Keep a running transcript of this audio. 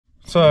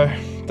So,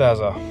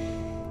 Dazza,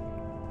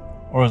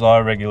 or as I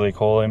regularly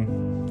call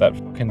him, that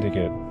fucking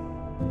dickhead.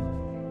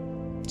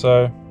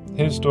 So,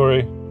 his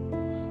story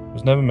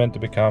was never meant to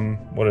become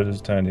what it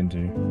has turned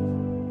into.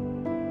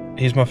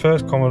 He's my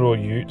first Commodore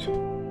Ute.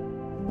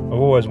 I've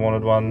always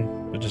wanted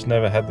one, but just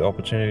never had the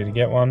opportunity to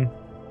get one.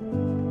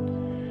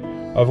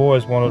 I've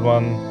always wanted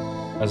one,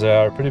 as they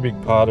are a pretty big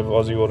part of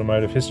Aussie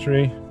automotive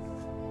history,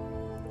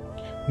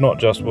 not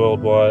just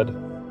worldwide.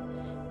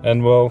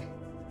 And well,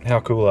 how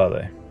cool are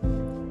they?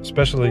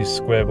 Especially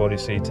square body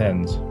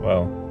C10s.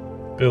 Well,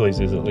 Billy's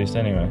is at least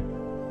anyway.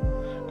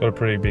 Got a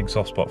pretty big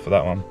soft spot for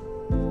that one.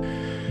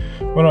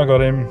 When I got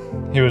him,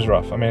 he was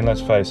rough. I mean, let's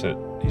face it,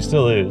 he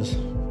still is.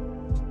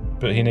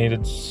 But he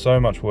needed so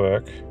much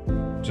work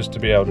just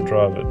to be able to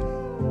drive it.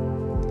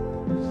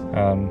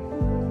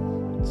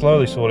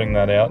 Slowly sorting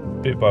that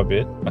out, bit by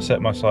bit, I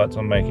set my sights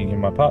on making him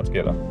my parts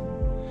getter.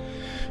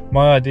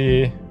 My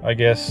idea, I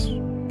guess,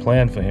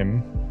 plan for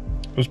him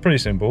was pretty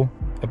simple.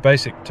 A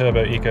basic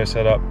turbo eco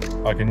setup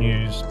I can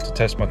use to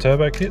test my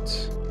turbo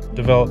kits,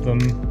 develop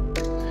them,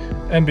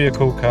 and be a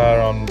cool car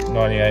on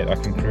 98 I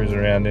can cruise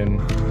around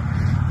in.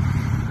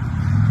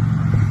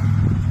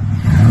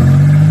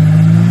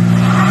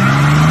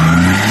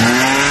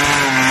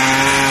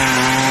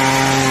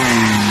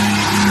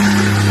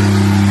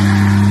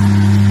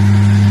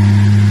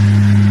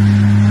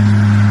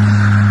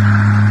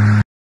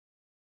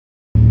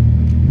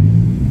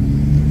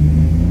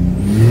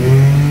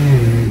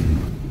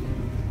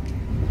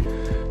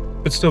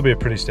 But still be a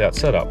pretty stout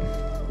setup.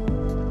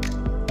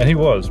 And he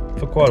was,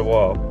 for quite a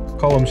while.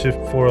 Column shift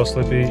 4L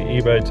slippy,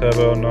 eBay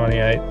turbo on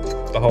 98,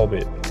 the whole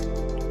bit.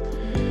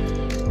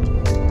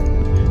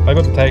 I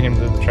got to take him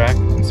to the track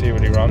and see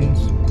what he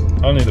runs,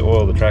 only to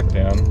oil the track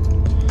down.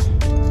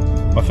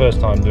 My first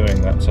time doing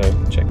that, so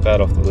check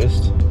that off the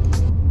list.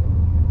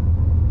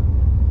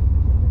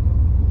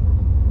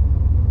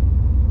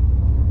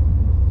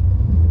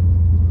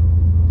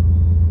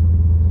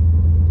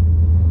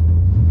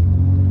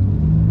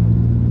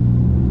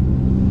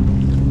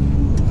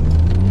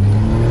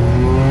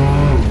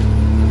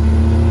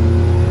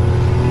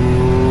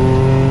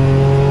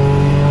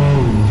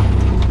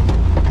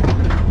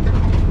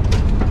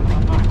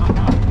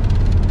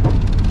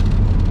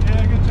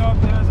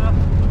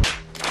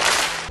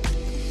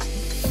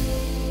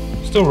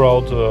 Still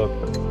rolled to a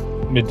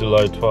mid to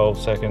low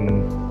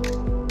 12-second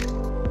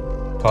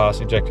pass,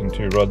 ejecting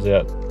 2 rods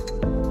out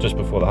just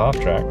before the half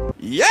track.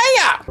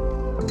 Yeah!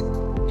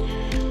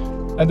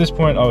 At this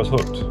point I was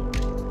hooked.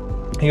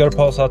 He got a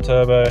Pulsar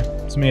turbo,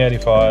 it's me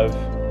 85,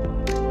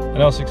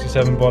 an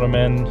L67 bottom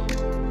end,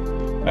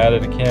 I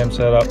added a cam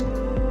setup,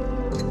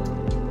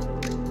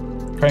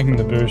 cranking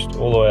the boost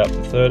all the way up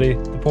to 30.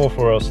 The poor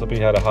 4L Slippy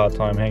had a hard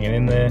time hanging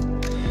in there,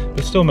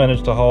 but still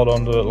managed to hold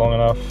on to it long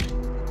enough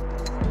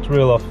to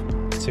reel off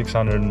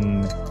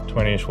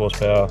 620-ish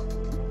horsepower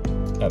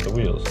at the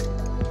wheels.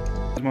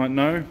 As you might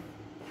know,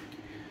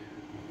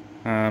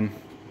 a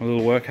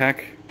little work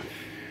hack.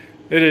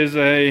 It is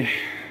a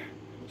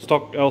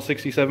stock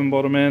L67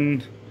 bottom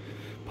end,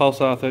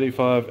 Pulsar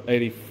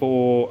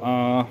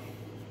 3584R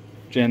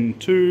Gen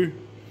 2.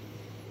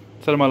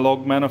 Set of my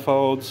log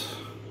manifolds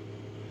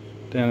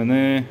down in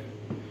there.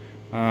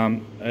 A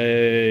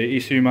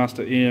ECU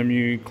Master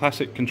EMU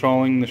Classic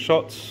controlling the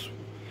shots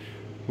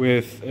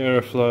with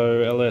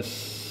Aeroflow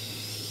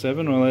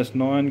LS7 or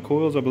LS9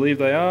 coils, I believe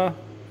they are.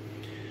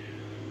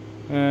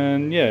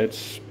 And yeah,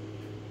 it's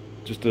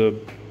just a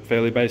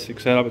fairly basic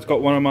setup. It's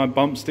got one of my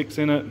bump sticks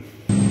in it.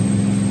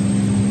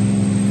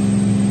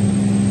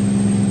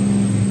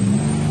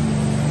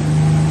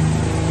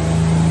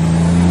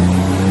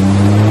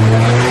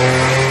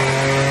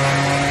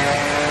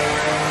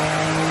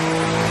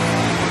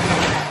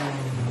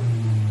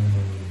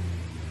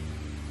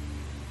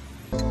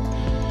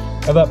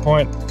 At that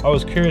point, I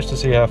was curious to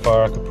see how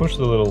far I could push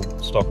the little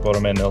stock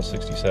bottom end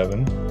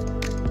L67.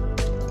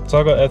 So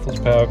I got Ethel's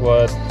Power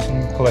Glide,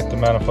 some collector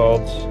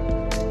manifolds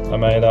I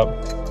made up,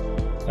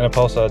 and a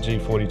Pulsar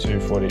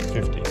G42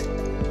 4850.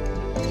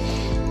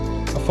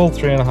 A full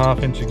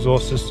 3.5-inch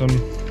exhaust system,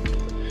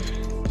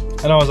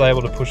 and I was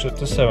able to push it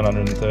to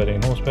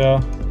 713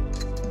 horsepower,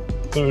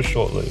 but it was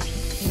short-lived.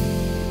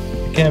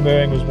 The cam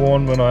bearing was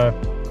worn when I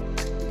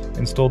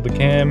installed the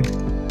cam.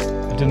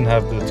 I didn't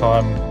have the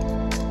time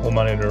or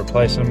money to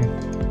replace them,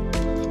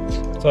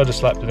 so I just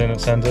slapped it in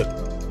and sent it,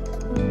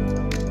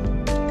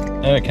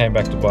 and it came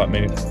back to bite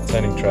me,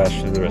 sending trash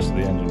through the rest of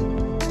the engine.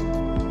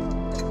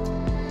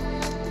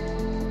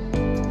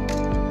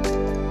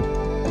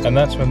 And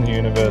that's when the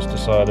universe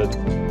decided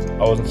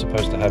I wasn't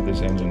supposed to have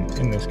this engine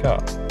in this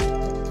car.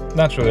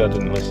 Naturally I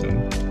didn't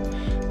listen,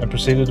 and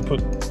proceeded to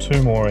put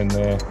 2 more in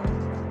there.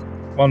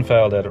 One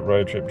failed out at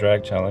Road Trip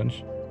Drag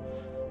Challenge,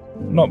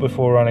 not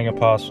before running a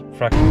pass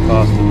fraction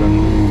faster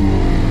than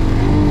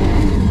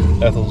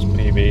Ethel's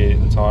PB at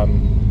the time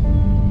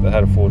that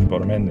had a forged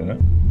bottom end in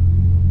it.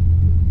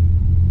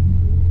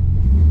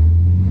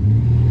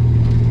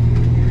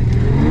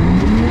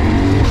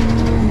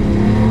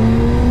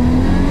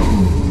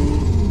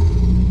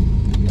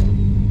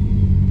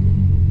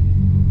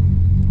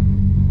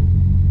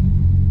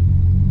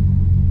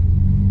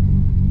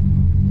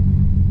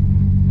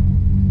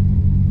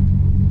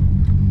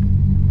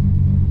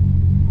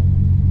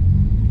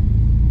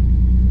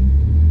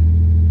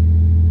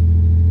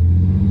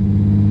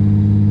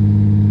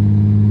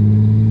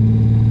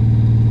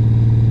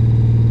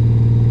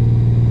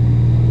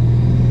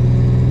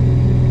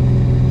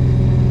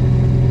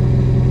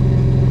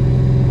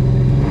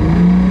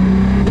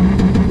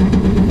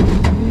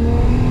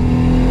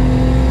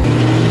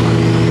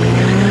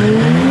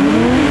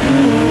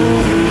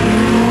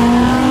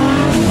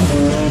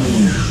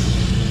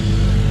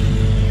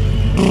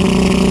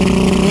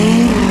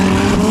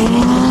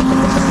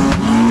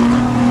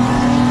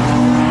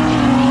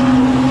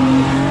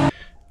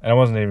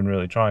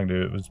 trying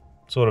to. It was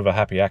sort of a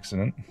happy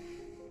accident.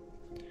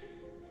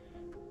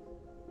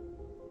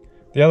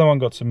 The other one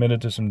got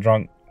submitted to some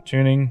drunk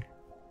tuning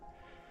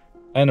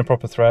and a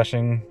proper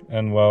thrashing,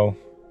 and well,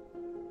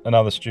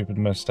 another stupid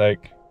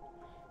mistake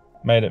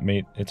made it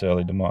meet its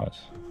early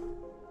demise.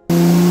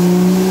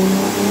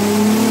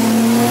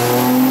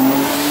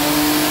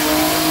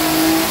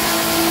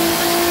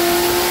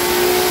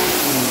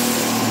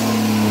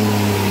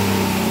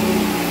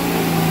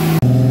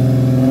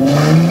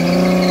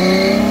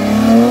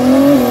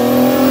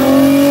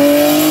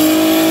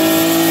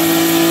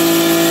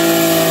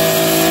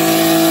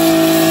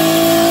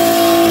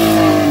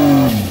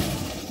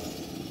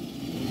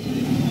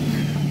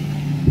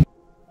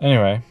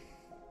 Anyway,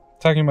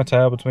 tucking my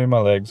tail between my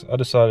legs, I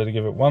decided to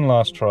give it one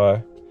last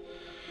try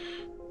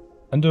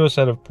and do a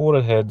set of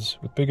ported heads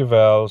with bigger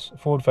valves,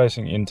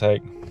 forward-facing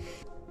intake,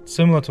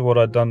 similar to what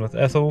I'd done with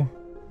Ethel,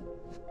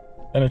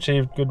 and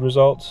achieved good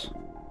results,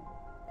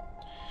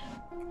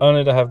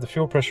 only to have the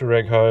fuel pressure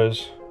reg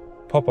hose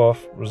pop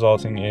off,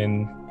 resulting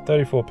in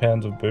 34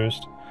 pounds of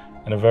boost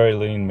and a very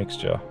lean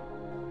mixture.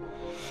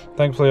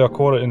 Thankfully I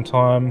caught it in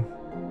time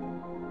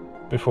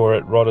before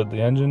it rotted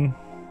the engine,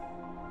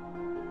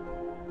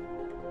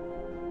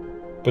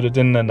 but it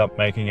didn't end up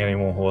making any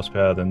more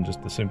horsepower than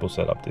just the simple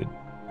setup did.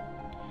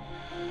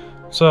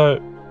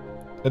 So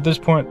at this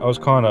point I was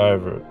kind of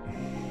over it.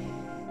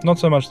 Not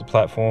so much the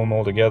platform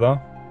altogether,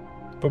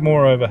 but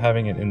moreover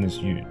having it in this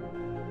ute.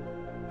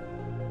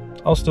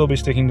 I'll still be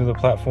sticking to the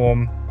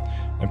platform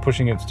and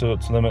pushing it to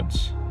its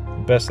limits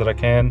the best that I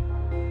can.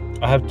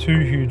 I have two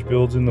huge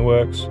builds in the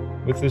works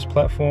with this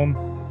platform,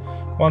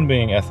 one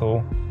being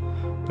Ethel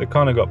that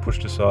kind of got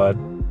pushed aside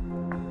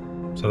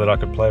so that I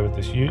could play with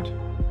this ute,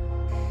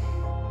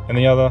 and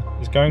the other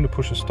is going to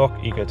push a stock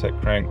Ecotech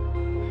crank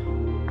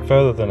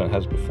further than it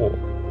has before.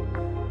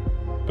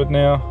 But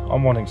now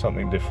I'm wanting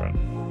something different.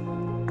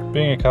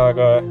 Being a car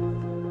guy,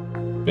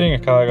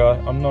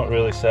 I'm not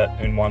really set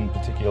in one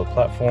particular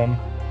platform.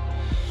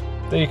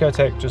 The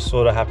Ecotech just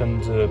sort of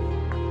happened to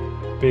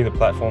be the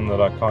platform that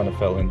I kind of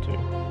fell into.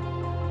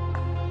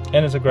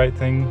 And it's a great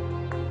thing,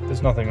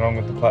 there's nothing wrong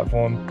with the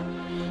platform,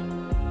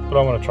 but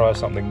I want to try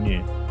something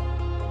new.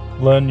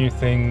 Learn new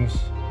things,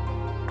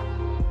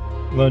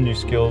 learn new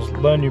skills,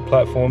 learn new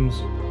platforms,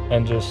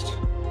 and just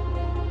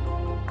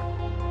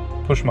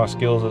push my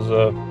skills as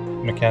a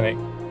mechanic,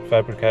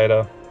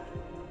 fabricator,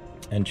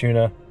 and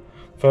tuner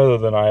further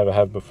than I ever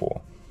have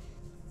before.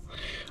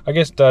 I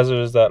guess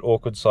Dazza is that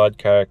awkward side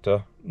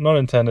character, not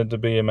intended to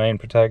be a main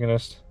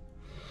protagonist,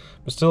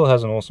 but still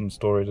has an awesome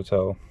story to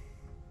tell.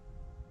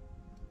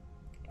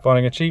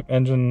 Finding a cheap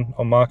engine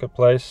on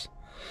Marketplace,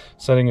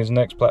 setting his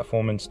next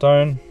platform in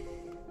stone,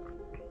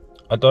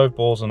 I dove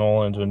balls and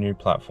all into a new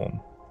platform,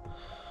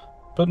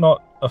 but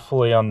not a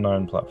fully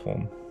unknown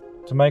platform,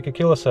 to make a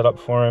killer setup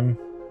for him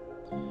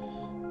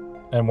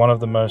and one of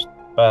the most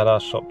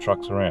badass shop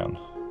trucks around.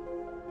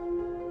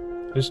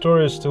 His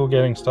story is still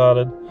getting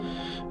started,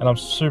 and I'm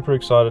super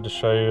excited to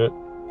show you it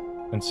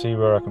and see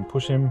where I can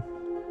push him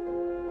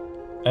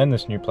and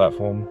this new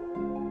platform.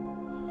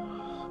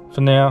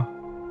 For now,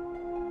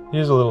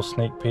 here's a little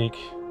sneak peek.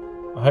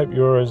 I hope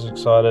you're as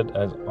excited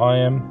as I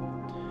am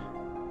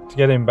to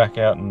get him back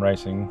out and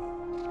racing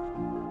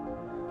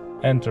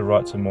and to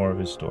write some more of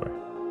his story.